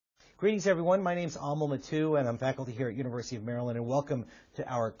Greetings, everyone. My name is Amal Mattu, and I'm faculty here at University of Maryland, and welcome to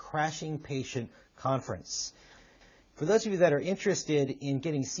our Crashing Patient Conference. For those of you that are interested in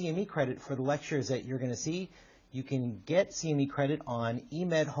getting CME credit for the lectures that you're going to see, you can get CME credit on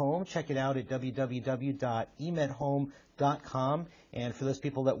EMedHome. Check it out at www.EMedHome.com. And for those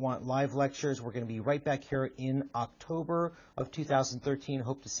people that want live lectures, we're going to be right back here in October of 2013.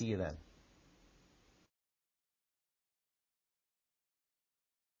 Hope to see you then.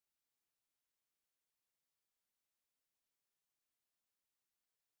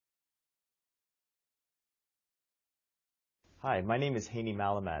 Hi, my name is Haney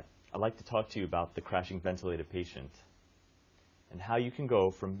Malamat. I'd like to talk to you about the crashing ventilated patient and how you can go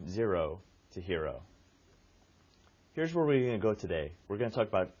from zero to hero. Here's where we're going to go today. We're going to talk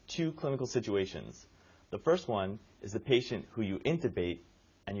about two clinical situations. The first one is the patient who you intubate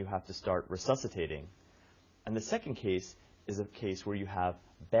and you have to start resuscitating. And the second case is a case where you have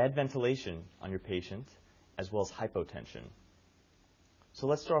bad ventilation on your patient as well as hypotension. So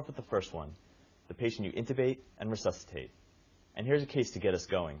let's start off with the first one, the patient you intubate and resuscitate. And here's a case to get us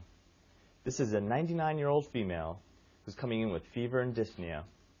going. This is a 99-year-old female who's coming in with fever and dyspnea,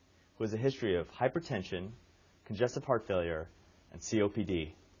 who has a history of hypertension, congestive heart failure, and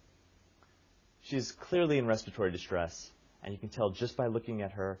COPD. She's clearly in respiratory distress, and you can tell just by looking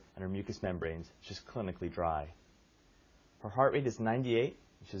at her and her mucous membranes, she's clinically dry. Her heart rate is 98,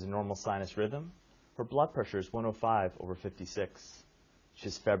 which is a normal sinus rhythm. Her blood pressure is 105/56.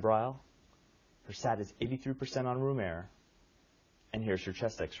 She's febrile. Her SAT is 83% on room air. And here's your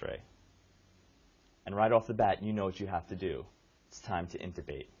chest x-ray. And right off the bat, you know what you have to do. It's time to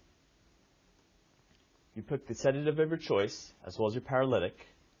intubate. You pick the sedative of your choice, as well as your paralytic.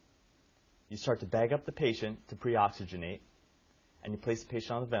 You start to bag up the patient to pre-oxygenate, and you place the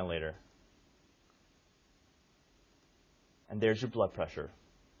patient on the ventilator. And there's your blood pressure.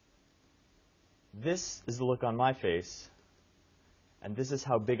 This is the look on my face, and this is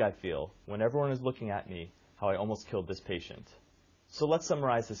how big I feel when everyone is looking at me, how I almost killed this patient. So let's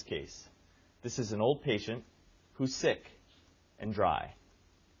summarize this case. This is an old patient who's sick and dry.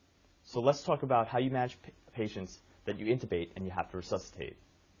 So let's talk about how you manage patients that you intubate and you have to resuscitate.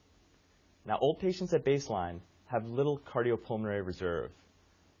 Now, old patients at baseline have little cardiopulmonary reserve.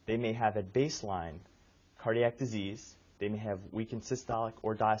 They may have at baseline cardiac disease. They may have weakened systolic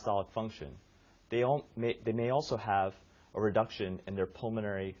or diastolic function. They may also have a reduction in their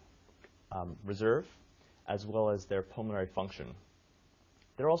pulmonary reserve as well as their pulmonary function.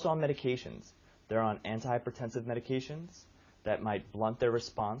 They're also on medications. They're on antihypertensive medications that might blunt their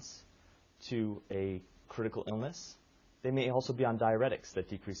response to a critical illness. They may also be on diuretics that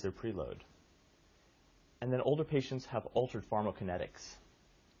decrease their preload. And then older patients have altered pharmacokinetics.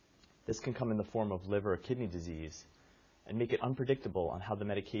 This can come in the form of liver or kidney disease and make it unpredictable on how they're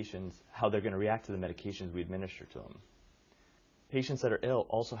going to react to the medications we administer to them. Patients that are ill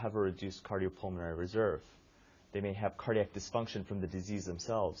also have a reduced cardiopulmonary reserve. They may have cardiac dysfunction from the disease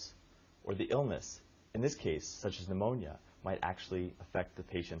themselves, or the illness, in this case, such as pneumonia, might actually affect the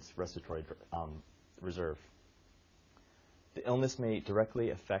patient's respiratory reserve. The illness may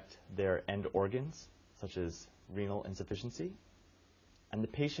directly affect their end organs, such as renal insufficiency, and the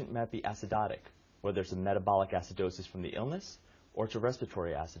patient might be acidotic, whether it's a metabolic acidosis from the illness or it's a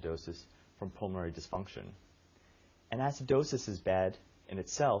respiratory acidosis from pulmonary dysfunction. And acidosis is bad in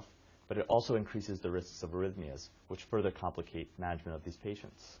itself, but it also increases the risks of arrhythmias, which further complicate management of these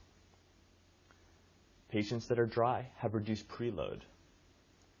patients. Patients that are dry have reduced preload.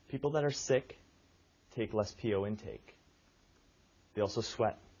 People that are sick take less PO intake. They also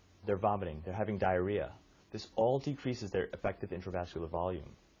sweat. They're vomiting. They're having diarrhea. This all decreases their effective intravascular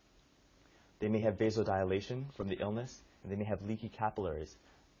volume. They may have vasodilation from the illness, and they may have leaky capillaries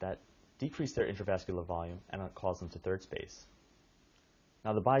that decrease their intravascular volume and cause them to third space.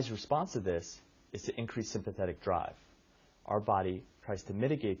 Now, the body's response to this is to increase sympathetic drive. Our body tries to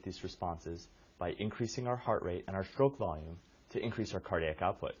mitigate these responses by increasing our heart rate and our stroke volume to increase our cardiac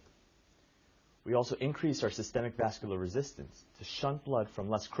output. We also increase our systemic vascular resistance to shunt blood from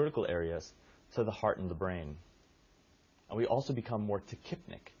less critical areas to the heart and the brain. And we also become more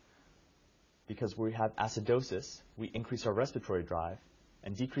tachypnic. Because we have acidosis, we increase our respiratory drive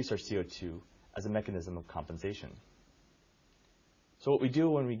and decrease our CO2 as a mechanism of compensation. So what we do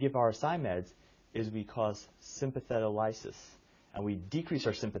when we give RSI meds is we cause sympathetolysis, and we decrease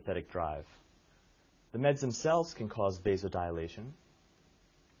our sympathetic drive. The meds themselves can cause vasodilation.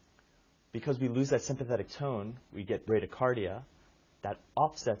 Because we lose that sympathetic tone, we get bradycardia. That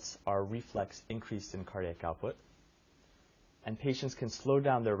offsets our reflex increase in cardiac output. And patients can slow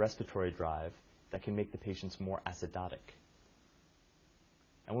down their respiratory drive that can make the patients more acidotic.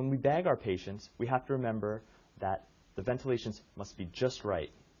 And when we bag our patients, we have to remember that the ventilations must be just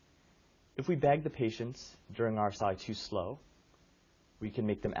right. If we bag the patients during RSI too slow, we can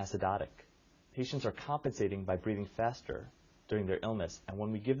make them acidotic. Patients are compensating by breathing faster during their illness, and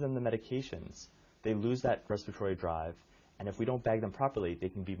when we give them the medications, they lose that respiratory drive, and if we don't bag them properly, they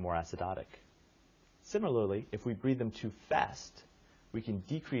can be more acidotic. Similarly, if we breathe them too fast, we can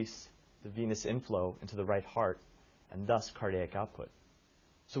decrease the venous inflow into the right heart and thus cardiac output.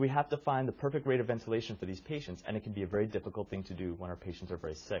 So we have to find the perfect rate of ventilation for these patients, and it can be a very difficult thing to do when our patients are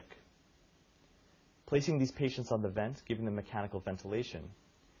very sick. Placing these patients on the vent, giving them mechanical ventilation,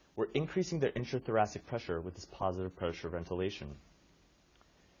 we're increasing their intrathoracic pressure with this positive pressure ventilation.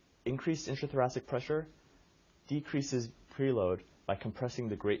 Increased intrathoracic pressure decreases preload by compressing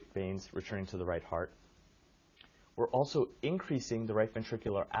the great veins returning to the right heart. We're also increasing the right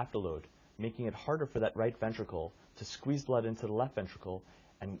ventricular afterload, making it harder for that right ventricle to squeeze blood into the left ventricle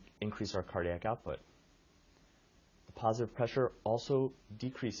and increase our cardiac output. The positive pressure also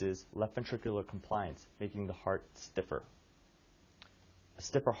decreases left ventricular compliance, making the heart stiffer. A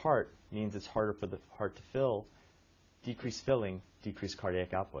stiffer heart means it's harder for the heart to fill, decreased filling, decreased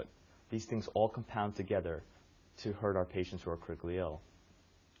cardiac output. These things all compound together to hurt our patients who are critically ill.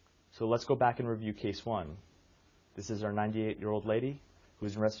 So let's go back and review case 1. This is our 98-year-old lady who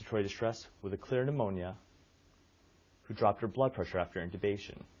is in respiratory distress with a clear pneumonia who dropped her blood pressure after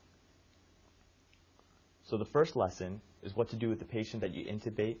intubation. So the first lesson is what to do with the patient that you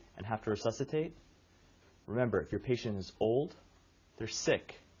intubate and have to resuscitate. Remember, if your patient is old, they're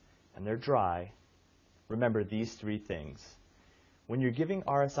sick, and they're dry, remember these 3 things. When you're giving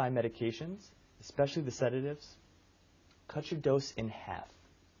RSI medications, especially the sedatives, cut your dose in half.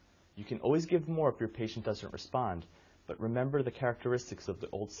 You can always give more if your patient doesn't respond, but remember the characteristics of the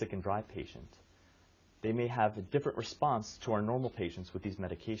old, sick, and dry patient. They may have a different response to our normal patients with these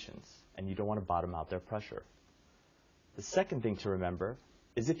medications, and you don't want to bottom out their pressure. The second thing to remember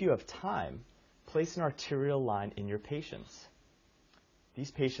is if you have time, place an arterial line in your patients. These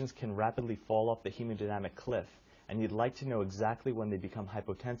patients can rapidly fall off the hemodynamic cliff, and you'd like to know exactly when they become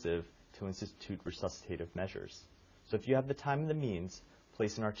hypotensive to institute resuscitative measures. So if you have the time and the means,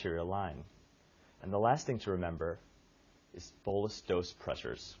 place an arterial line. And the last thing to remember is bolus dose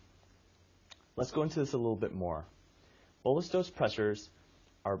pressures. Let's go into this a little bit more. Bolus dose pressures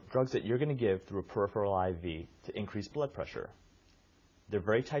are drugs that you're going to give through a peripheral IV to increase blood pressure. They're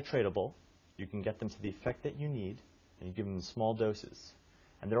very titratable. You can get them to the effect that you need, and you give them in small doses.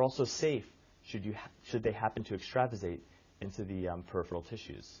 And they're also safe should they happen to extravasate into the peripheral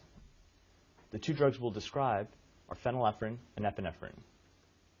tissues. The 2 drugs we'll describe are phenylephrine and epinephrine.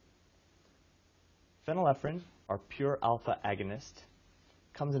 Phenylephrine, our pure alpha agonist,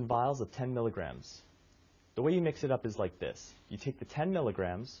 comes in vials of 10 milligrams. The way you mix it up is like this. You take the 10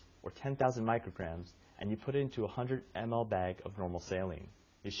 milligrams, or 10,000 micrograms, and you put it into a 100 ml bag of normal saline.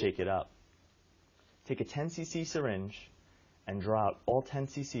 You shake it up. Take a 10 cc syringe and draw out all 10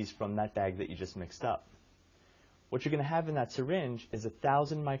 cc's from that bag that you just mixed up. What you're going to have in that syringe is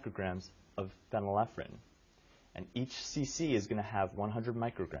 1,000 micrograms of phenylephrine, and each cc is going to have 100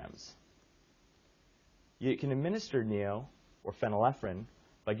 micrograms. You can administer neo, or phenylephrine,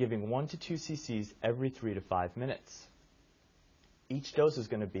 by giving 1 to 2 cc's every 3 to 5 minutes. Each dose is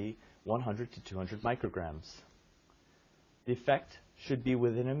going to be 100 to 200 micrograms. The effect should be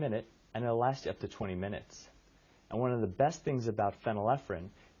within a minute, and it'll last you up to 20 minutes. And one of the best things about phenylephrine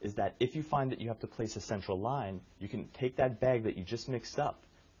is that if you find that you have to place a central line, you can take that bag that you just mixed up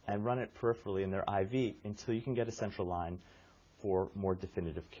and run it peripherally in their IV until you can get a central line for more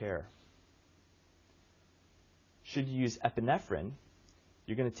definitive care. Should you use epinephrine,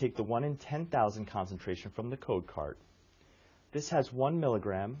 you're going to take the 1 in 10,000 concentration from the code card. This has 1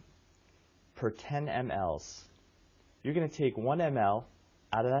 milligram per 10 mLs. You're going to take 1 ml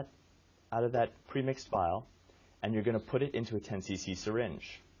out of that premixed vial, and you're going to put it into a 10 cc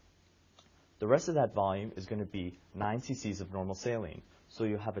syringe. The rest of that volume is going to be 9 cc's of normal saline, so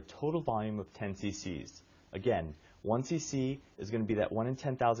you'll have a total volume of 10 cc's. Again, 1 cc is going to be that 1 in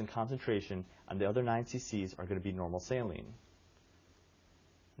 10,000 concentration, and the other 9 cc's are going to be normal saline.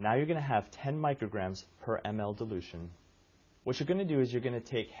 Now you're going to have 10 micrograms per ml dilution. What you're going to do is you're going to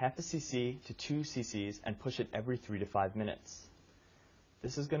take half a cc to 2 cc's and push it every 3 to 5 minutes.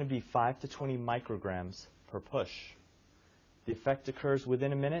 This is going to be 5 to 20 micrograms per push. The effect occurs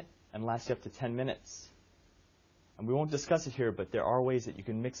within a minute and lasts you up to 10 minutes. And we won't discuss it here, but there are ways that you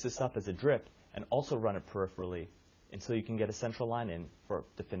can mix this up as a drip and also run it peripherally until you can get a central line in for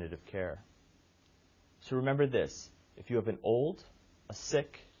definitive care. So remember this, if you have an old, a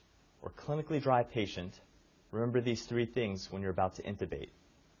sick, or clinically dry patient, remember these 3 things when you're about to intubate.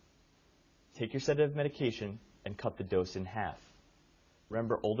 take your sedative medication and cut the dose in half.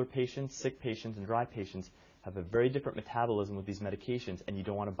 Remember, older patients, sick patients, and dry patients have a very different metabolism with these medications, and you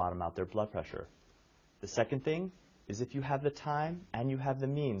don't want to bottom out their blood pressure. The second thing is, if you have the time and you have the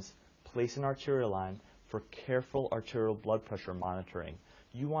means, place an arterial line for careful arterial blood pressure monitoring.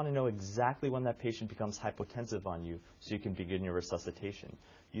 You want to know exactly when that patient becomes hypotensive on you so you can begin your resuscitation.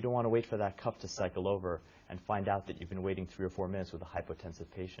 You don't want to wait for that cuff to cycle over and find out that you've been waiting 3 or 4 minutes with a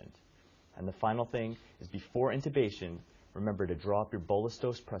hypotensive patient. And the final thing is, before intubation, remember to draw up your bolus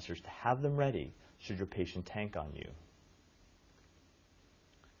dose pressors to have them ready should your patient tank on you.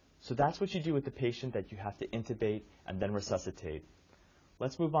 So that's what you do with the patient that you have to intubate and then resuscitate.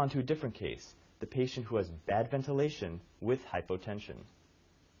 Let's move on to a different case, the patient who has bad ventilation with hypotension.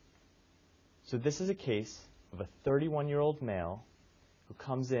 So this is a case of a 31-year-old male who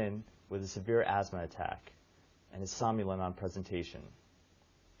comes in with a severe asthma attack and is somnolent on presentation.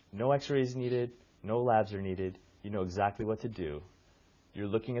 No x-rays needed, no labs are needed. You know exactly what to do. You're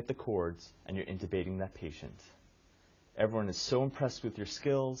looking at the cords and you're intubating that patient. Everyone is so impressed with your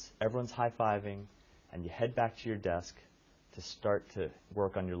skills, everyone's high-fiving, and you head back to your desk to start to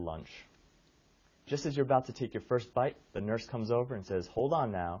work on your lunch. Just as you're about to take your first bite, the nurse comes over and says, "Hold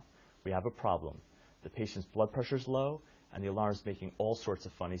on now, we have a problem. The patient's blood pressure's low and the alarm's making all sorts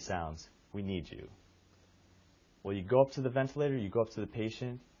of funny sounds. We need you." Well, you go up to the ventilator, you go up to the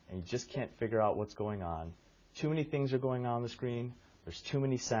patient, and you just can't figure out what's going on. Too many things are going on the screen, there's too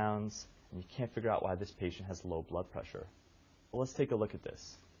many sounds, and you can't figure out why this patient has low blood pressure. Well, let's take a look at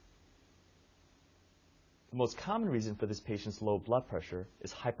this. The most common reason for this patient's low blood pressure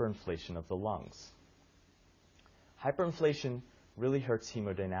is hyperinflation of the lungs. Hyperinflation really hurts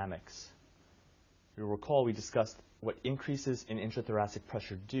hemodynamics. You'll recall we discussed what increases in intrathoracic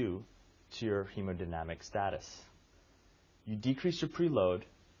pressure do to your hemodynamic status. You decrease your preload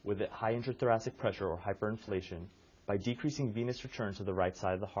with a high intrathoracic pressure or hyperinflation by decreasing venous return to the right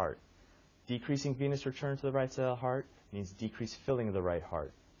side of the heart. Decreasing venous return to the right side of the heart means decreased filling of the right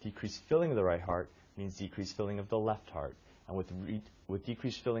heart. Decreased filling of the right heart means decreased filling of the left heart. And with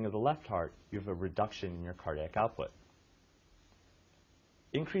decreased filling of the left heart, you have a reduction in your cardiac output.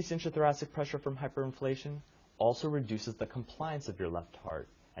 Increased intrathoracic pressure from hyperinflation also reduces the compliance of your left heart,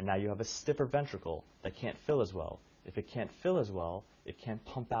 and now you have a stiffer ventricle that can't fill as well. If it can't fill as well, it can't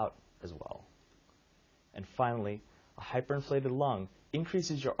pump out as well. And finally, a hyperinflated lung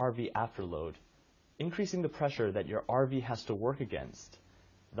increases your RV afterload, increasing the pressure that your RV has to work against,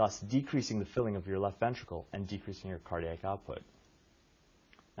 thus decreasing the filling of your left ventricle and decreasing your cardiac output.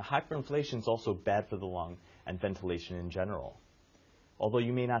 Now, hyperinflation is also bad for the lung and ventilation in general. Although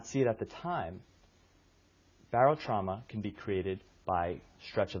you may not see it at the time, barotrauma can be created by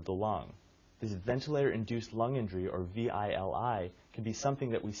stretch of the lung. This ventilator-induced lung injury, or VILI, can be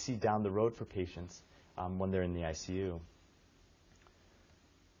something that we see down the road for patients when they're in the ICU.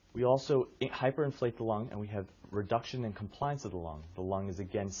 We also hyperinflate the lung, and we have reduction in compliance of the lung. The lung is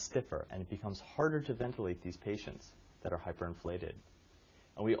again stiffer, and it becomes harder to ventilate these patients that are hyperinflated.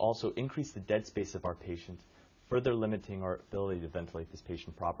 And we also increase the dead space of our patient, further limiting our ability to ventilate this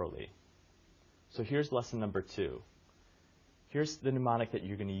patient properly. So here's lesson number 2. Here's the mnemonic that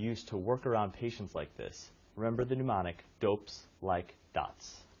you're going to use to work around patients like this. Remember the mnemonic, dopes like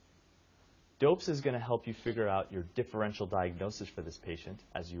dots. Dopes is going to help you figure out your differential diagnosis for this patient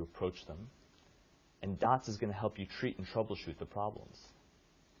as you approach them. And dots is going to help you treat and troubleshoot the problems.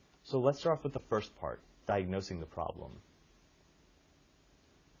 So let's start off with the first part, diagnosing the problem.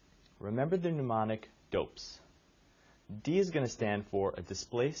 Remember the mnemonic dopes. D is going to stand for a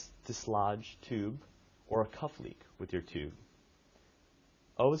displaced, dislodged tube or a cuff leak with your tube.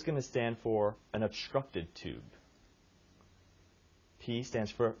 O is going to stand for an obstructed tube. P stands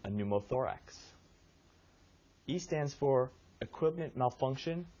for a pneumothorax. E stands for equipment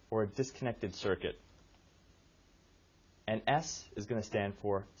malfunction or a disconnected circuit. And S is going to stand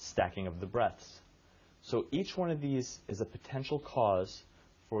for stacking of the breaths. So each one of these is a potential cause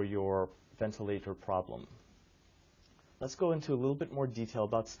for your ventilator problem. Let's go into a little bit more detail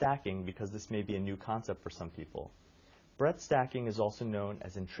about stacking because this may be a new concept for some people. Breath stacking is also known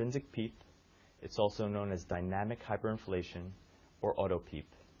as intrinsic PEEP. It's also known as dynamic hyperinflation or auto PEEP.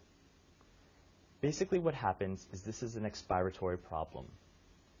 Basically what happens is this is an expiratory problem.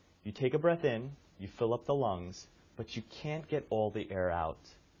 You take a breath in, you fill up the lungs, but you can't get all the air out.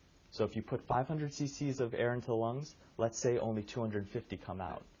 So if you put 500 cc's of air into the lungs, let's say only 250 come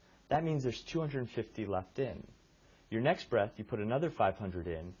out. That means there's 250 left in. Your next breath, you put another 500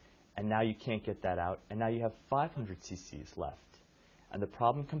 in, and now you can't get that out, and now you have 500 cc's left. And the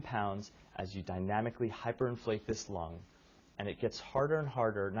problem compounds as you dynamically hyperinflate this lung, and it gets harder and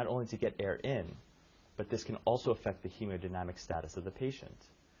harder not only to get air in, but this can also affect the hemodynamic status of the patient.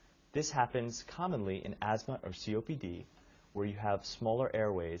 This happens commonly in asthma or COPD, where you have smaller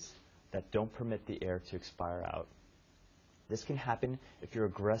airways that don't permit the air to expire out. This can happen if you're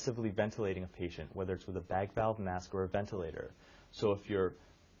aggressively ventilating a patient, whether it's with a bag valve mask or a ventilator. So if you're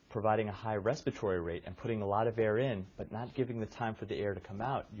providing a high respiratory rate and putting a lot of air in, but not giving the time for the air to come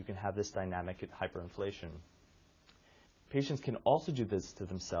out, you can have this dynamic hyperinflation. Patients can also do this to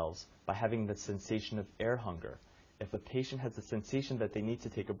themselves by having the sensation of air hunger. If a patient has the sensation that they need to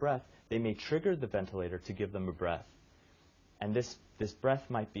take a breath, they may trigger the ventilator to give them a breath. And this breath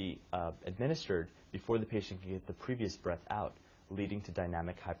might be administered before the patient can get the previous breath out, leading to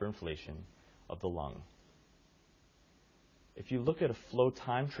dynamic hyperinflation of the lung. If you look at a flow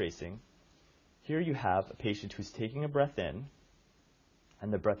time tracing, here you have a patient who's taking a breath in,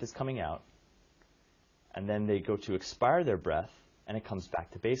 and the breath is coming out, and then they go to expire their breath, and it comes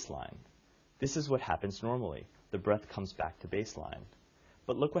back to baseline. This is what happens normally. The breath comes back to baseline.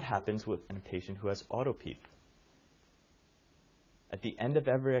 But look what happens with a patient who has auto-PEEP. At the end of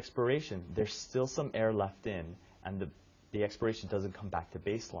every expiration, there's still some air left in, and the expiration doesn't come back to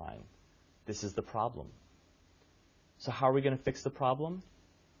baseline. This is the problem. So how are we going to fix the problem?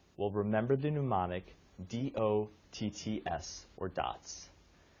 Well, remember the mnemonic DOTTS, or DOTS.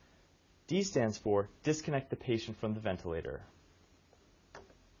 D stands for disconnect the patient from the ventilator.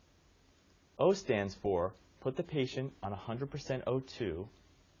 O stands for put the patient on 100% O2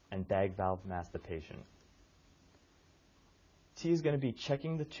 and bag valve mask the patient. T is going to be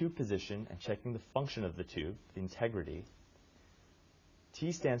checking the tube position and checking the function of the tube, the integrity.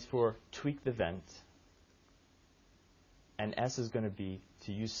 T stands for tweak the vent. And S is going to be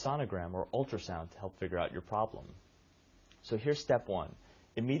to use sonogram or ultrasound to help figure out your problem. So here's step one.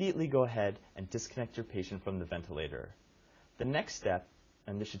 Immediately go ahead and disconnect your patient from the ventilator. The next step,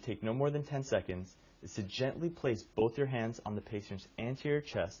 and this should take no more than 10 seconds, is to gently place both your hands on the patient's anterior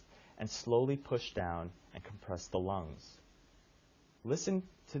chest and slowly push down and compress the lungs. Listen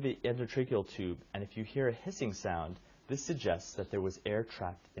to the endotracheal tube, and if you hear a hissing sound, this suggests that there was air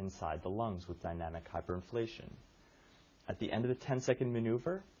trapped inside the lungs with dynamic hyperinflation. At the end of the 10-second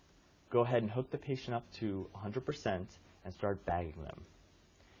maneuver, go ahead and hook the patient up to 100% and start bagging them.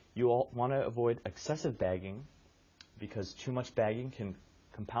 You all want to avoid excessive bagging because too much bagging can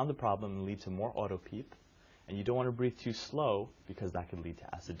compound the problem and lead to more auto-PEEP. And you don't want to breathe too slow because that could lead to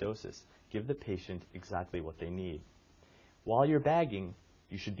acidosis. Give the patient exactly what they need. While you're bagging,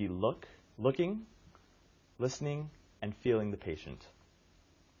 you should be looking, listening, and feeling the patient.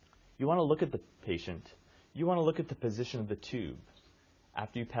 You want to look at the patient. You want to look at the position of the tube.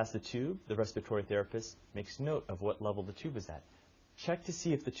 After you pass the tube, the respiratory therapist makes note of what level the tube is at. Check to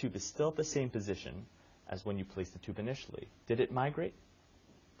see if the tube is still at the same position as when you placed the tube initially. Did it migrate?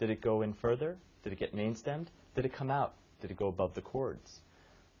 Did it go in further? Did it get main stemmed? Did it come out? Did it go above the cords?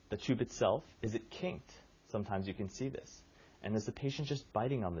 The tube itself, is it kinked? Sometimes you can see this. And is the patient just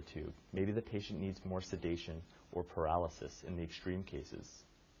biting on the tube? Maybe the patient needs more sedation or paralysis in the extreme cases.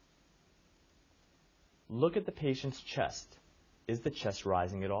 Look at the patient's chest. Is the chest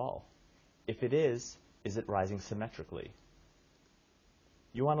rising at all? If it is it rising symmetrically?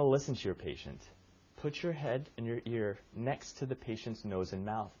 You want to listen to your patient. Put your head and your ear next to the patient's nose and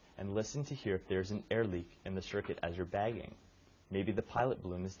mouth and listen to hear if there's an air leak in the circuit as you're bagging. Maybe the pilot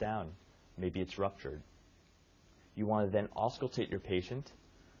balloon is down. Maybe it's ruptured. You want to then auscultate your patient,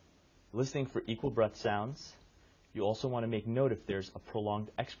 listening for equal breath sounds. You also want to make note if there's a prolonged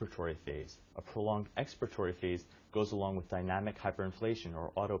expiratory phase. A prolonged expiratory phase goes along with dynamic hyperinflation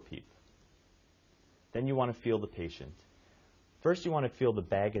or auto-PEEP. Then you want to feel the patient. First, you want to feel the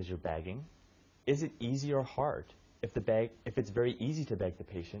bag as you're bagging. Is it easy or hard? If it's very easy to bag the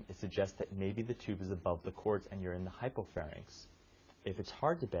patient, it suggests that maybe the tube is above the cords and you're in the hypopharynx. If it's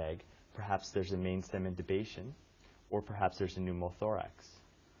hard to bag, perhaps there's a main stem intubation, or perhaps there's a pneumothorax.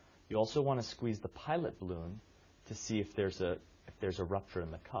 You also want to squeeze the pilot balloon to see if there's a rupture in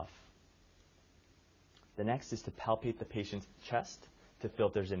the cuff. The next is to palpate the patient's chest to feel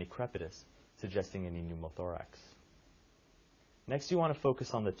if there's any crepitus, suggesting any pneumothorax. Next, you want to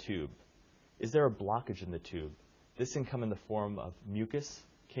focus on the tube. Is there a blockage in the tube? This can come in the form of mucus,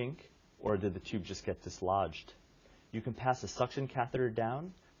 kink, or did the tube just get dislodged? You can pass a suction catheter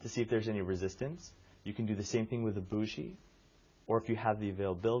down to see if there's any resistance. You can do the same thing with a bougie, or if you have the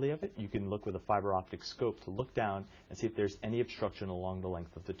availability of it, you can look with a fiber optic scope to look down and see if there's any obstruction along the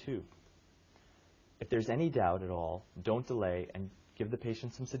length of the tube. If there's any doubt at all, don't delay and give the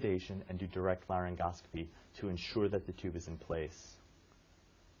patient some sedation and do direct laryngoscopy to ensure that the tube is in place.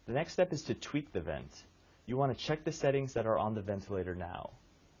 The next step is to tweak the vent. you want to check the settings that are on the ventilator now.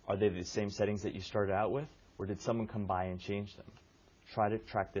 Are they the same settings that you started out with, or did someone come by and change them? Try to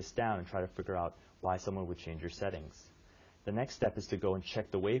track this down and try to figure out why someone would change your settings. The next step is to go and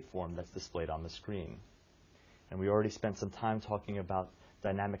check the waveform that's displayed on the screen. And we already spent some time talking about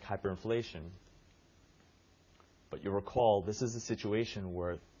dynamic hyperinflation. But you'll recall this is a situation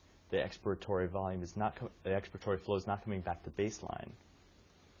where the expiratory volume is not, the expiratory flow is not coming back to baseline.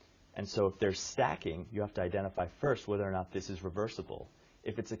 And so if there's stacking, you have to identify first whether or not this is reversible.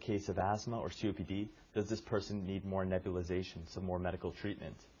 If it's a case of asthma or COPD, does this person need more nebulization, some more medical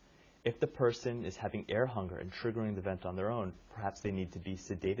treatment? If the person is having air hunger and triggering the vent on their own, perhaps they need to be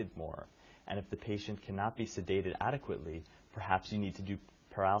sedated more. And if the patient cannot be sedated adequately, perhaps you need to do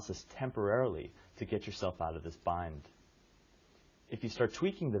paralysis temporarily to get yourself out of this bind. If you start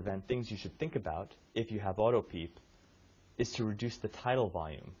tweaking the vent, things you should think about, if you have auto PEEP, is to reduce the tidal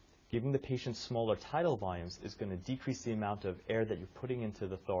volume. Giving the patient smaller tidal volumes is going to decrease the amount of air that you're putting into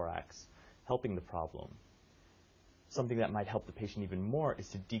the thorax, helping the problem. Something that might help the patient even more is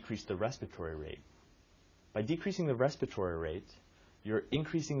to decrease the respiratory rate. By decreasing the respiratory rate, you're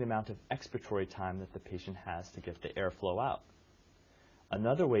increasing the amount of expiratory time that the patient has to get the airflow out.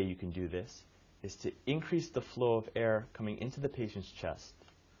 Another way you can do this is to increase the flow of air coming into the patient's chest.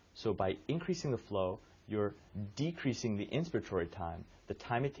 So by increasing the flow, you're decreasing the inspiratory time, the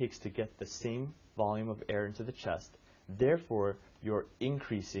time it takes to get the same volume of air into the chest. Therefore, you're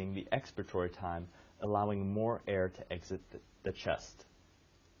increasing the expiratory time, allowing more air to exit the chest.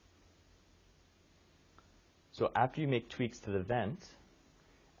 So after you make tweaks to the vent,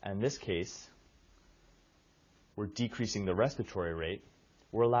 and in this case, we're decreasing the respiratory rate,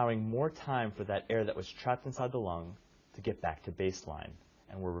 we're allowing more time for that air that was trapped inside the lung to get back to baseline,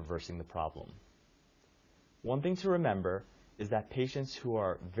 and we're reversing the problem. One thing to remember is that patients who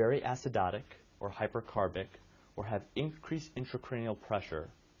are very acidotic or hypercarbic or have increased intracranial pressure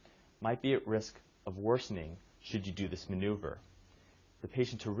might be at risk of worsening should you do this maneuver. The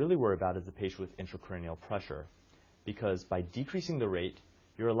patient to really worry about is the patient with intracranial pressure, because by decreasing the rate,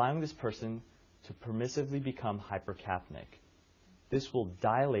 you're allowing this person to permissively become hypercapnic. This will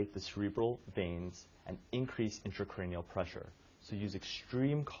dilate the cerebral veins and increase intracranial pressure. So use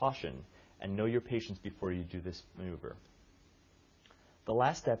extreme caution and know your patients before you do this maneuver. The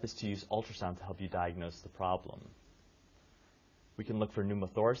last step is to use ultrasound to help you diagnose the problem. We can look for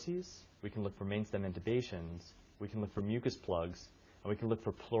pneumothoraces, we can look for mainstem intubations, we can look for mucus plugs, and we can look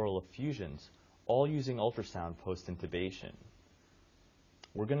for pleural effusions, all using ultrasound post-intubation.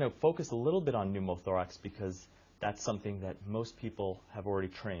 We're going to focus a little bit on pneumothorax because that's something that most people have already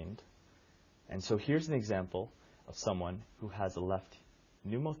trained. And so here's an example of someone who has a left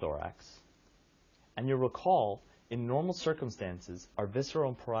pneumothorax. And you'll recall, in normal circumstances, our visceral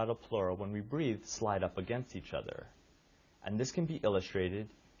and parietal pleura, when we breathe, slide up against each other. And this can be illustrated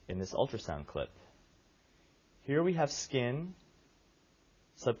in this ultrasound clip. Here we have skin,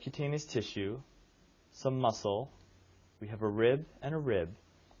 subcutaneous tissue, some muscle, we have a rib,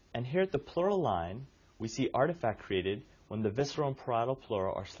 and here at the pleural line, we see artifact created when the visceral and parietal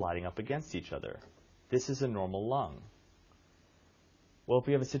pleura are sliding up against each other. This is a normal lung. Well, if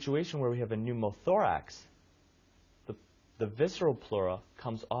we have a situation where we have a pneumothorax, the visceral pleura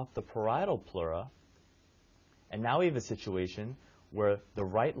comes off the parietal pleura, and now we have a situation where the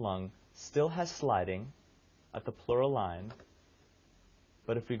right lung still has sliding at the pleural line,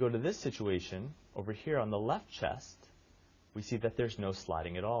 but if we go to this situation, over here on the left chest, we see that there's no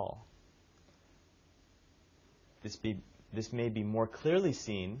sliding at all. This may be more clearly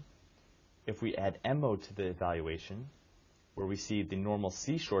seen if we add MO to the evaluation, where we see the normal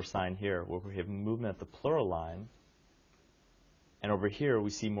seashore sign here, where we have movement at the pleural line, and over here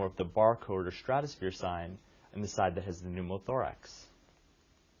we see more of the barcode or stratosphere sign on the side that has the pneumothorax.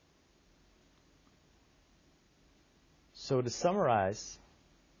 So to summarize,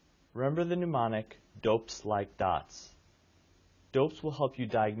 remember the mnemonic, dopes like dots. Dopes will help you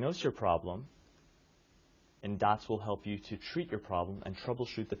diagnose your problem, and dots will help you to treat your problem and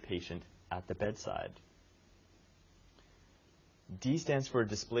troubleshoot the patient at the bedside. D stands for a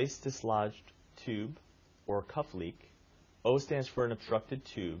displaced dislodged tube or cuff leak. O stands for an obstructed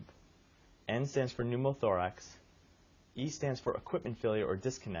tube. N stands for pneumothorax. E stands for equipment failure or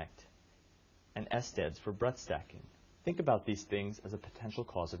disconnect. And S stands for breath stacking. Think about these things as a potential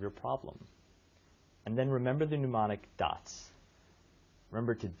cause of your problem. And then remember the mnemonic dots.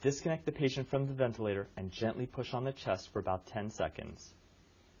 Remember to disconnect the patient from the ventilator and gently push on the chest for about 10 seconds.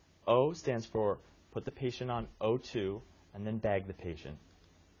 O stands for put the patient on O2 and then bag the patient.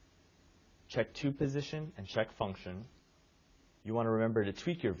 Check tube position and check function. You want to remember to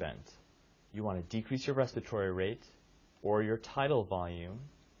tweak your vent. You want to decrease your respiratory rate, or your tidal volume,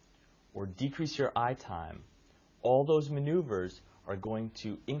 or decrease your eye time. All those maneuvers are going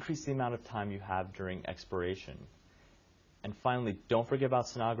to increase the amount of time you have during expiration. And finally, don't forget about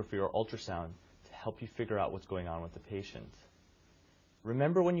sonography or ultrasound to help you figure out what's going on with the patient.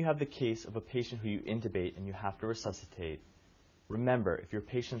 Remember when you have the case of a patient who you intubate and you have to resuscitate, remember if your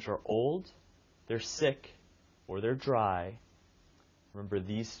patients are old, they're sick, or they're dry, remember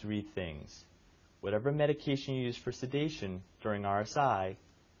these three things. Whatever medication you use for sedation during RSI,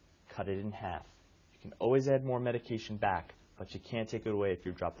 cut it in half. You can always add more medication back, but you can't take it away if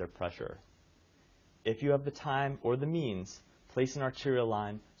you drop their pressure. If you have the time or the means, place an arterial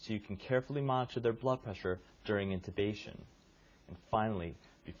line so you can carefully monitor their blood pressure during intubation. And finally,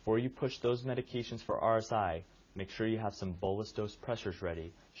 before you push those medications for RSI, make sure you have some bolus dose pressures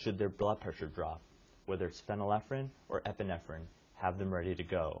ready should their blood pressure drop. Whether it's phenylephrine or epinephrine, have them ready to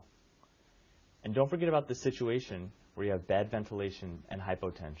go. And don't forget about the situation where you have bad ventilation and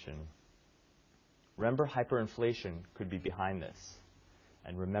hypotension. Remember, hyperinflation could be behind this.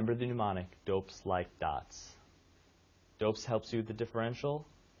 And remember the mnemonic, dopes like dots. Dopes helps you with the differential,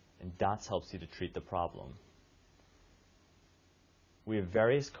 and dots helps you to treat the problem. We have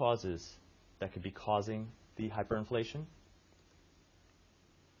various causes that could be causing the hyperinflation.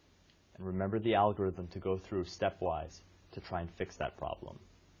 And remember the algorithm to go through stepwise to try and fix that problem.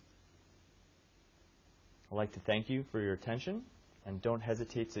 I'd like to thank you for your attention, and don't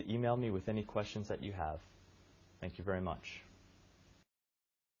hesitate to email me with any questions that you have. Thank you very much.